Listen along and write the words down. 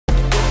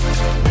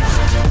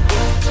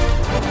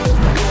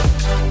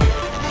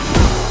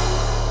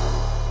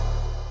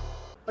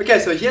Okay,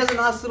 so here's a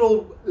nice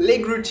little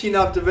leg routine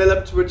I've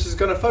developed, which is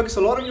going to focus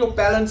a lot on your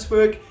balance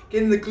work,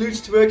 getting the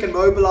glutes to work and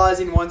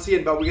mobilizing once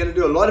again, but we're going to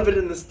do a lot of it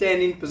in the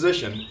standing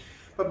position.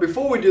 But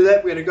before we do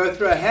that, we're going to go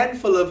through a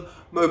handful of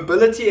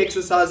mobility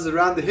exercises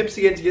around the hips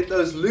again to get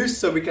those loose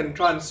so we can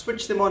try and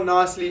switch them on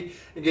nicely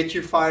and get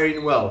you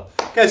firing well.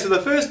 Okay, so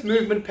the first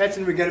movement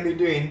pattern we're going to be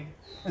doing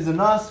is a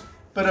nice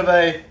bit of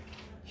a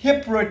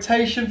hip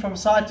rotation from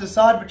side to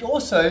side, which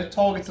also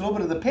targets a little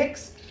bit of the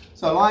pecs.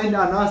 So lying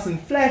down nice and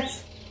flat,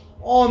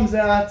 arms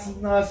out,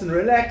 nice and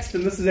relaxed,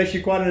 and this is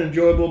actually quite an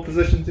enjoyable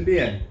position to be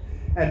in.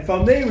 And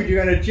from there, we're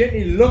going to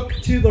gently look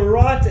to the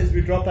right as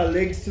we drop our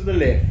legs to the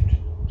left.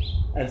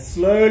 And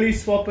slowly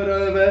swap it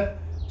over,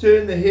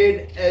 turn the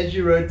head as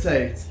you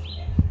rotate.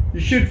 You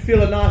should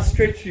feel a nice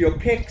stretch through your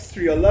pecs,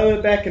 through your lower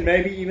back, and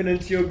maybe even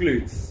into your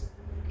glutes.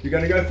 You're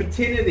going to go for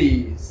 10 of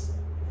these.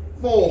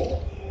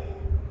 4,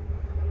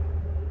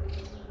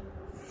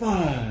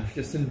 5,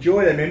 just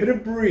enjoy that, remember to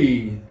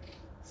breathe.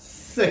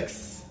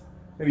 6,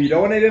 maybe you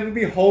don't want to ever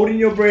be holding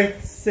your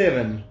breath.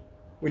 7,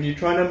 when you're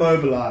trying to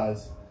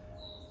mobilize.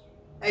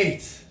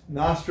 8,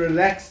 nice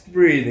relaxed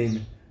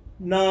breathing.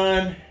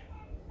 9,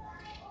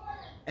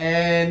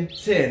 and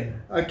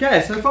 10.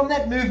 Okay, so from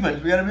that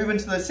movement, we're going to move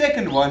into the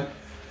second one,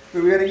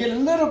 where we're going to get a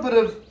little bit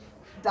of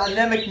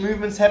dynamic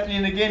movements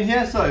happening again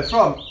here. So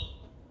from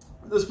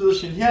this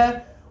position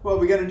here, what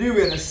we're going to do,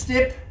 we're going to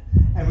step,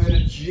 and we're going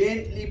to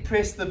gently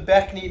press the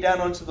back knee down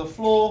onto the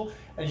floor,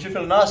 and you should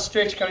feel a nice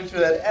stretch coming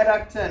through that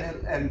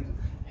adductor and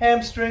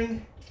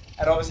hamstring,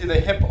 and obviously the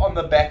hip on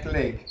the back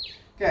leg.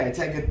 Okay,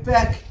 take it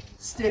back,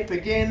 step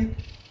again,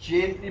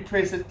 gently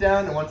press it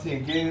down, and once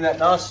again getting that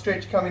nice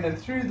stretch coming in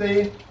through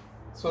there.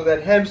 So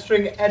that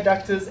hamstring,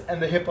 adductors,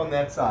 and the hip on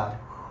that side.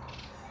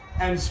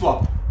 And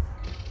swap.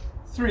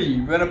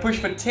 3, we're going to push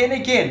for 10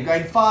 again,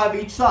 going 5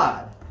 each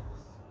side.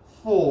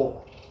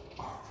 4,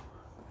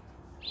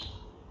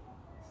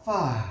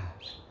 5,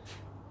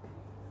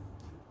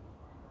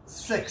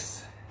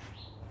 6,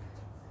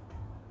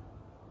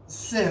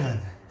 7,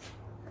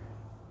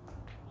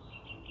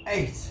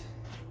 8,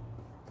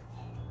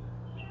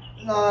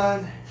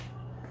 9,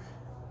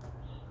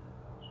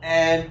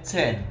 and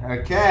 10.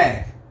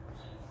 Okay.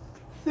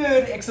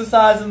 Third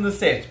exercise in the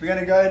set. We're going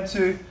to go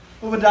into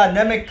a little bit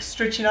dynamic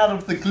stretching out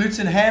of the glutes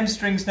and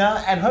hamstrings now,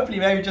 and hopefully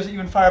maybe just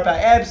even fire up our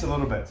abs a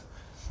little bit.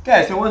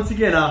 Okay, so once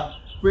again,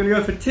 we're going to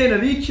go for 10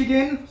 of each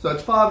again, so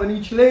it's 5 on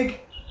each leg,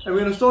 and we're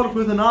going to start off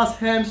with a nice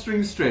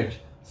hamstring stretch.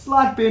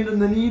 Slight bend in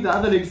the knee, the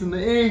other leg's in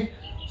the air,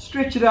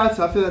 stretch it out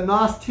so I feel a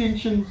nice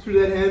tension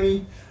through that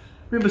hammy.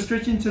 Remember,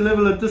 stretching to a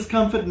level of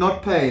discomfort,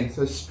 not pain.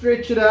 So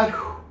stretch it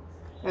out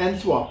and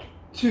swap.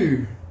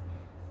 2,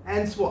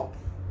 and swap.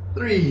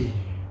 3,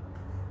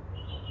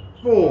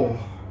 4,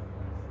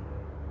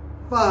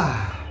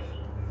 5,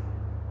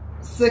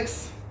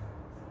 6,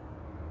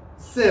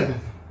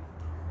 7,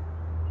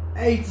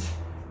 8,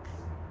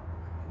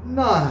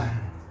 9,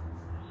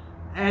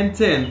 and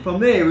 10. From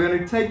there, we're going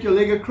to take your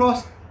leg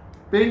across,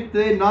 bent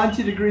there,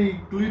 90-degree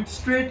glute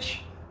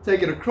stretch.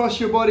 Take it across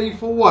your body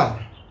for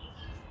 1,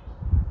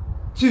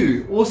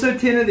 2, also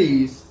 10 of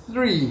these.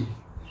 3,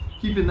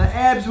 keeping the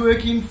abs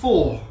working.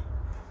 4,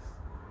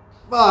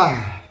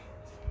 5,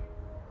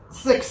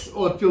 6,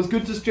 oh, it feels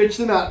good to stretch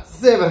them out.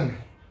 7,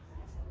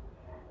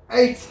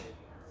 8,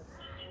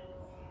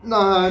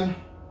 9,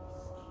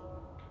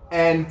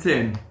 and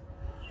 10.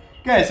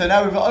 Okay, so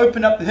now we've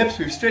opened up the hips,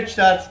 we've stretched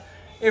out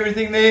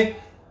everything there.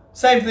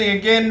 Same thing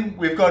again,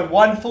 we've got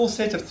one full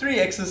set of 3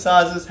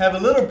 exercises, have a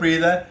little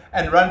breather,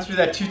 and run through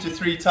that 2 to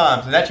 3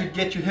 times. And that should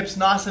get your hips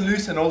nice and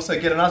loose and also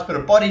get a nice bit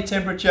of body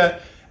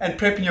temperature and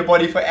prepping your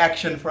body for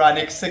action for our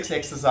next 6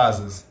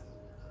 exercises.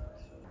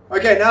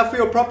 Okay, now for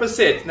your proper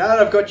set. Now that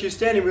I've got you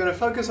standing, we're going to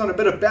focus on a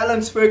bit of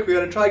balance work. We're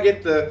going to try to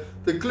get the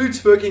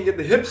glutes working, get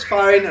the hips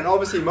firing, and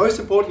obviously, most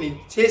importantly,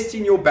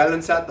 testing your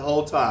balance out the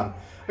whole time.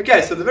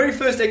 Okay, so the very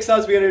first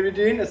exercise we're going to be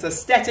doing is a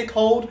static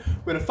hold.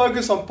 We're going to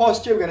focus on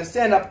posture. We're going to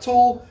stand up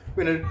tall.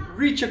 We're going to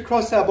reach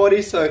across our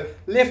body, so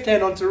left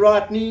hand onto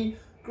right knee.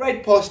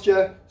 Great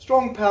posture,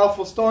 strong,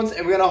 powerful stance,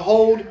 and we're going to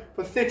hold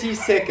for 30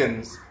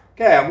 seconds.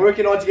 Okay, I'm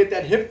working on to get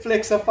that hip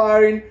flexor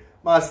firing.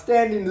 My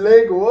standing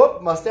leg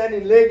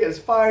is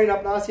firing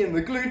up nicely in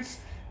the glutes,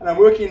 and I'm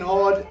working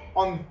hard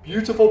on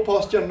beautiful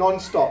posture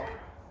non-stop.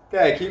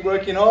 Okay, keep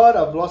working hard.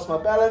 I've lost my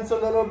balance a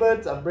little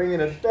bit. I'm bringing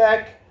it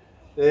back.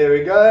 There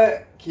we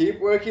go.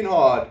 Keep working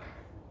hard.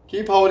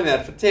 Keep holding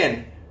that for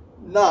 10,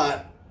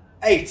 9,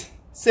 8,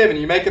 7.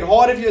 You make it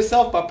harder for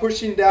yourself by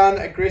pushing down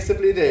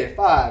aggressively there.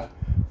 5,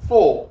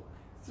 4,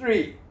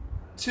 3,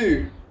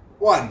 2,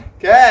 1.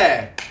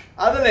 Okay,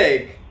 other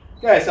leg.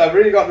 Okay, so I've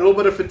really got a little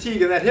bit of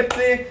fatigue in that hip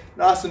there.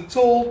 Nice and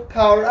tall,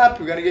 power up.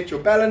 We're going to get your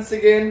balance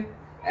again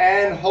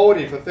and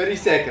holding for 30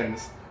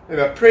 seconds.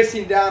 Remember,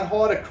 pressing down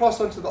hard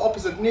across onto the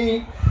opposite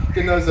knee,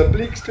 getting those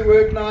obliques to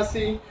work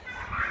nicely.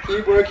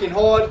 Keep working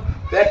hard.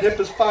 That hip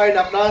is firing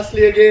up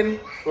nicely again.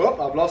 Oh,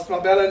 I've lost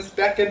my balance.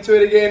 Back into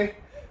it again.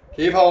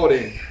 Keep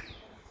holding.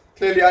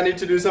 Clearly, I need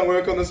to do some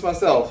work on this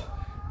myself.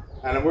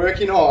 And I'm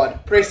working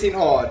hard, pressing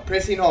hard,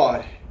 pressing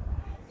hard.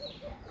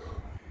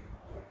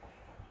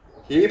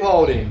 Keep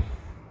holding.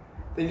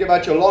 Think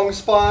about your long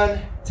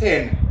spine.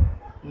 10,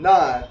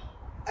 9,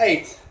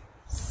 8,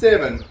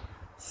 7,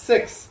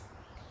 6,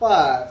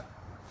 5,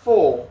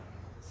 4,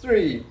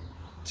 3,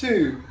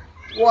 2,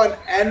 1,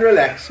 and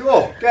relax.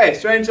 Oh, okay,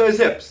 straighten those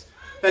hips.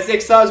 That's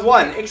exercise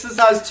 1.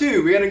 Exercise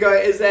 2, we're going to go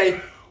is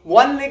a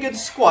one-legged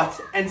squat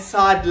and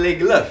side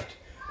leg lift.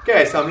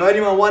 Okay, so I'm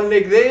loading my one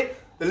leg there.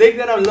 The leg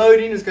that I'm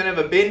loading is going to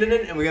have a bend in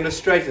it, and we're going to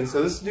straighten.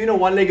 So this is doing a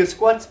one-legged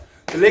squat.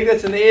 The leg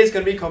that's in the air is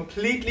going to be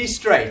completely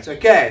straight.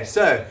 Okay,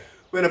 so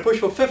we're going to push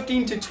for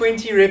 15 to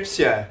 20 reps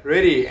here.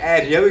 Ready?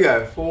 And here we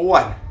go. For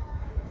 1,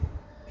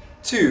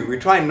 2. We're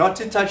trying not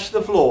to touch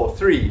the floor.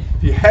 3.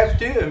 If you have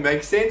to, it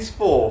makes sense.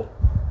 4,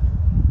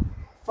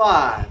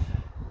 5,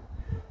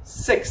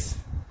 6.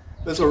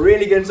 This will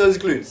really get into those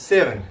glutes.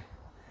 7,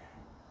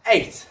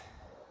 8,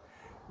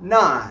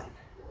 9,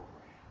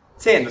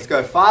 10. Let's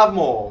go 5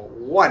 more.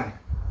 1,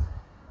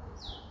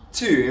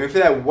 2. And for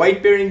that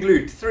weight bearing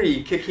glute.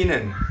 3. Kicking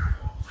in.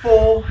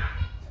 4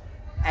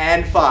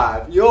 and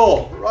 5.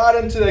 Yo,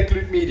 right into that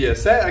glute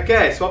medius.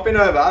 Okay, swapping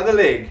over. Other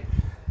leg.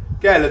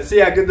 Okay, let's see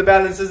how good the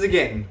balance is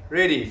again.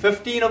 Ready?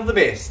 15 of the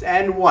best.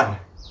 And 1,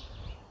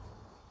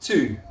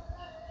 2,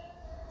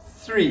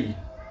 3,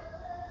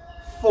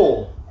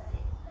 4,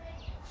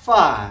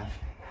 5,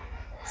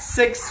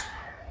 6,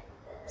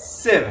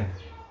 7,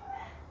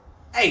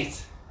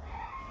 8,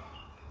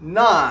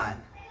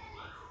 9,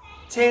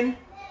 10,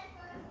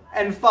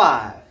 and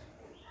 5,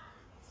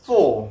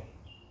 4,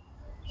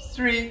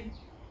 3,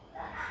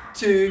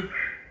 2,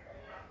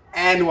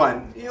 and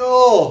 1.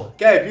 Yo,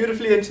 okay,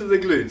 beautifully into the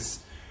glutes.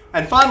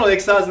 And final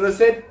exercise in this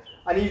set,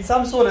 I need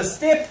some sort of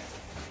step.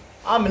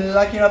 I'm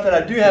lucky enough that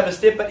I do have a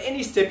step, but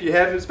any step you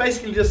have is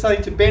basically just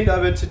something to bend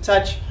over to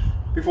touch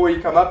before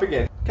you come up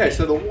again. Okay,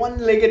 so the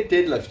one-legged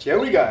deadlift. Here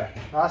we go.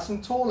 Nice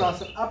and tall,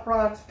 nice and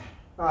upright.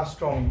 Nice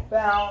strong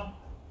bow.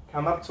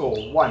 Come up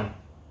tall. 1.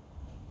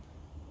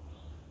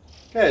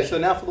 Okay, so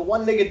now for the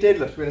one-legged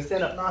deadlift, we're going to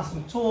stand up nice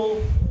and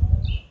tall.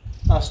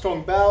 Nice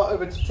strong bow,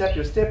 over to tap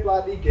your step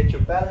lightly, get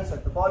your balance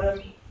at the bottom,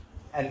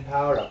 and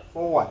power up.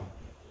 For 1.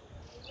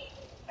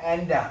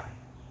 And down.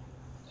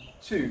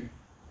 2.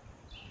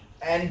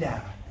 And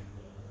down.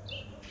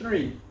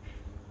 3.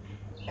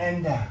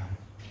 And down.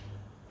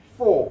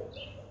 4.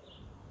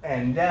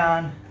 And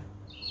down.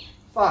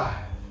 5.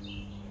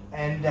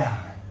 And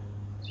down.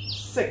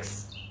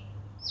 6.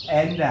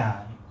 And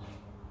down.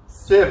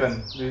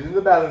 7. Losing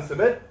the balance a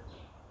bit.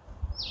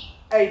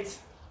 8.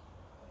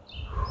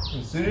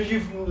 As soon as you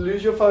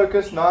lose your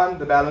focus, 9,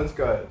 the balance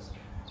goes.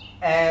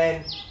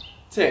 And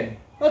 10.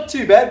 Not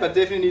too bad, but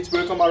definitely needs to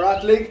work on my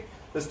right leg.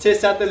 Let's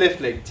test out the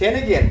left leg.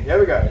 10 again. Here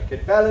we go.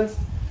 Get balanced,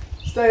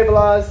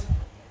 stabilize,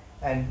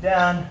 and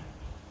down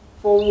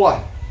for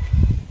 1.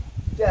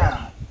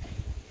 Down.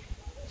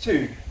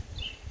 2.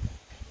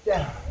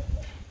 Down.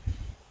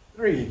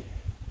 3.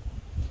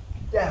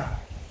 Down.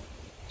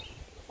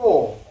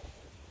 4.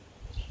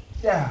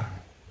 Down.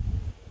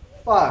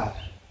 5.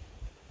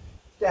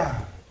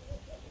 Down.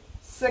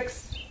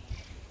 6.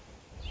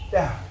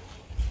 Down.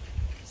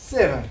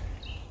 7.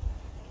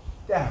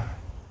 Down.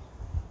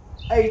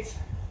 8.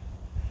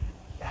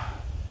 Down.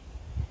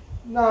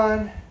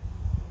 9.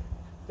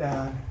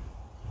 Down.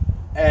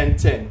 And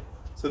 10.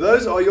 So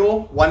those are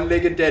your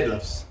one-legged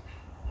deadlifts.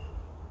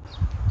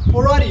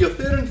 Alrighty, your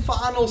third and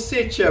final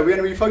set here. We're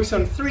going to be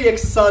focusing on 3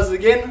 exercises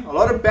again. A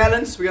lot of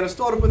balance. We're going to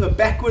start off with a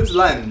backwards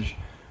lunge,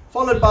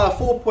 followed by a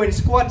 4-point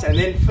squat, and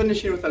then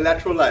finishing with a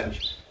lateral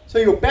lunge. So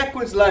your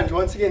backwards lunge,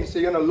 once again, so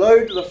you're going to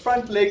load the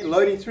front leg,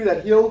 loading through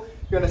that heel.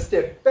 You're going to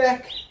step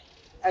back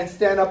and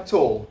stand up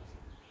tall.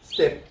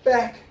 Step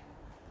back,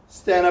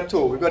 stand up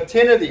tall. We've got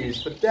 10 of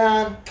these. For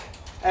down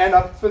and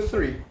up for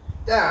 3.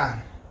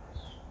 Down.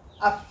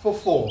 Up for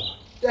 4.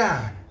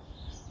 Down.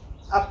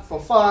 Up for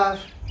 5.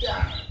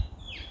 Down.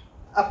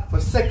 Up for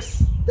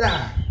 6.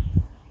 Down.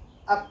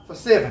 Up for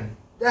 7.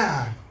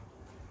 Down.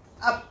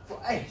 Up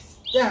for 8.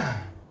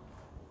 Down.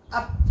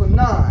 Up for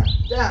 9.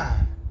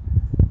 Down.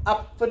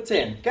 Up for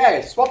 10.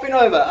 Okay, swapping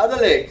over. Other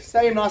leg.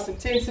 Same nice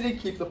intensity.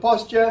 Keep the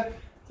posture.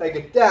 Take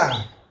it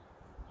down.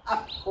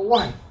 Up for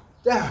 1.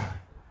 Down.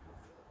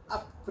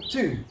 Up for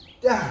 2.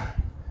 Down.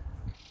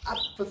 Up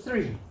for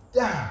 3.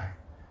 Down.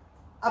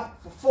 Up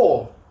for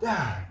 4.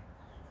 Down.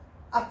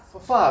 Up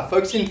for 5.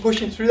 Focusing,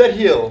 pushing through that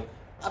heel.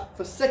 Up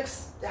for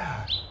 6.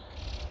 Down.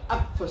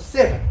 Up for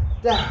 7.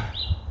 Down.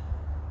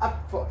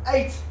 Up for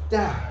 8.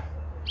 Down.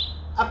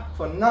 Up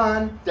for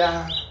 9.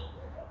 Down.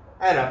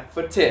 And up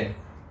for 10.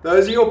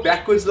 Those are your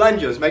backwards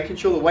lunges, making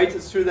sure the weight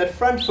is through that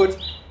front foot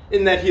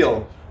in that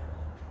heel.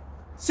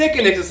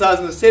 Second exercise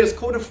in the set is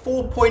called a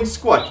 4-point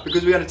squat,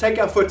 because we're going to take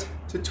our foot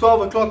to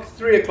 12 o'clock,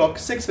 3 o'clock,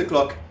 6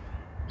 o'clock,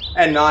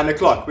 and 9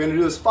 o'clock. We're going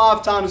to do this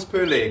 5 times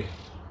per leg.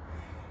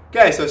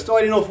 Okay, so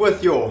starting off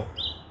with your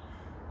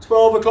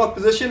 12 o'clock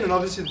position, and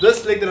obviously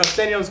this leg that I'm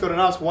standing on has got a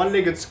nice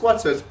one-legged squat,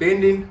 so it's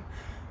bending.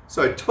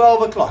 So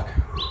 12 o'clock,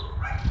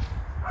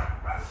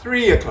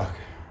 3 o'clock,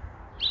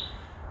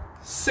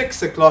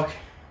 6 o'clock,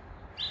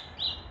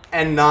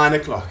 and 9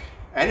 o'clock.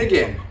 And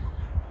again,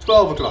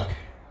 12 o'clock,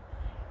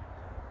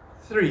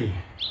 3,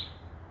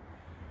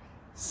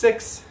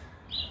 6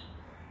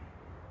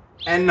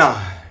 and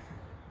 9,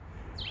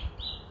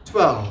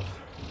 12,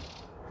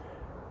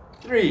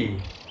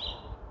 3,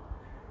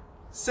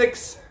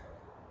 6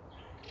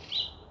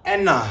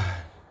 and 9,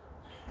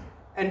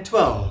 and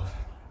 12,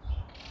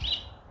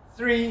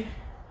 3,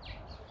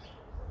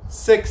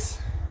 6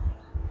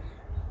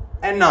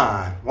 and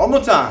 9. One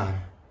more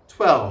time.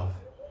 12,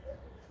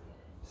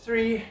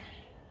 3,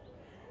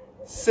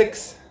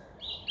 6,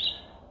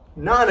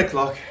 9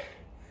 o'clock.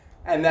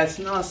 And that's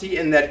nicely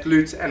in that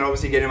glute and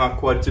obviously getting my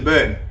quad to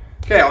burn.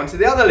 Okay, on to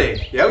the other leg.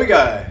 Here we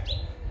go.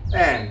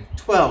 And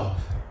 12,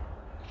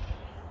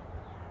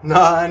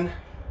 9,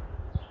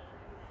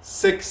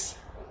 6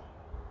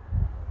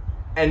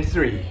 and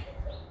 3,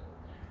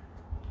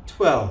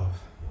 12,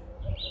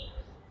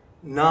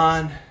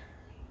 9,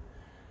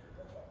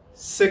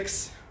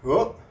 6,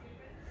 oh,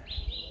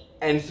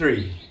 and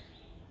 3,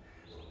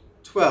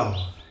 12,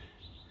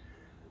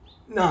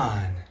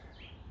 9,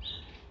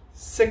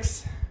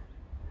 6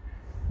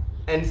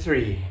 and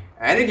 3,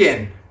 and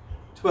again,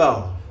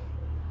 12,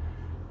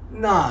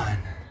 9,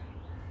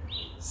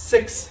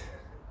 6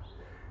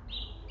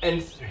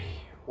 and 3.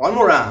 One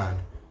more round.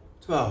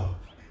 12,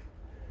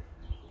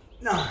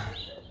 9,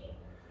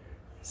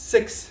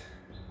 6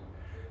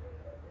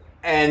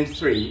 and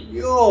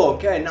 3.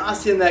 Okay,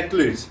 nice in that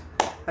glute.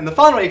 And the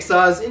final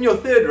exercise in your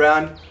third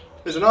round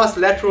is a nice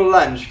lateral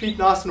lunge. Feet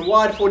nice and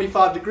wide,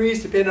 45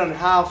 degrees, depending on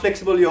how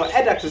flexible your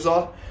adductors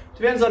are.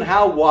 Depends on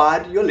how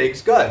wide your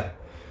legs go.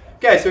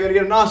 Okay, so we're going to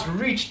get a nice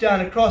reach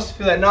down across.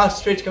 Feel that nice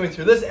stretch coming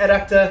through this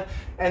adductor.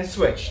 And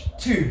switch.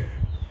 2,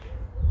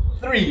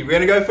 3. We're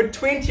going to go for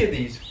 20 of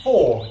these.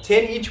 4,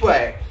 10 each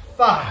way.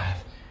 5,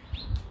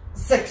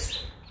 6,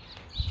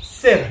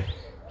 7,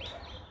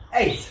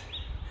 8,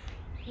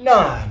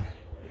 9,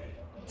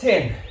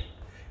 10,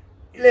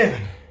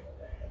 11,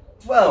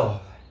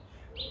 12,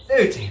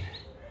 13,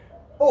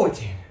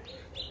 14,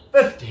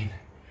 15,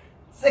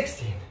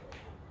 16,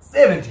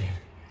 17,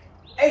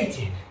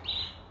 18,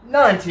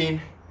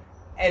 19,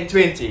 and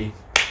 20.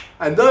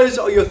 And those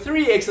are your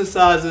 3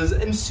 exercises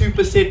in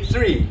superset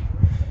 3.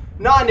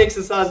 9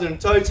 exercises in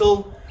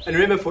total. And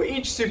remember, for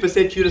each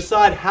superset, you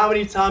decide how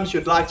many times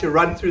you'd like to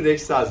run through the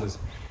exercises.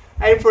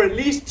 Aim for at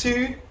least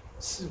 2.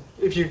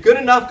 If you're good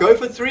enough, go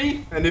for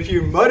 3. And if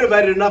you're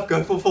motivated enough,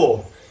 go for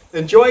 4.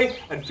 Enjoy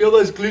and feel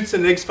those glutes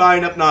and legs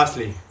firing up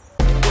nicely.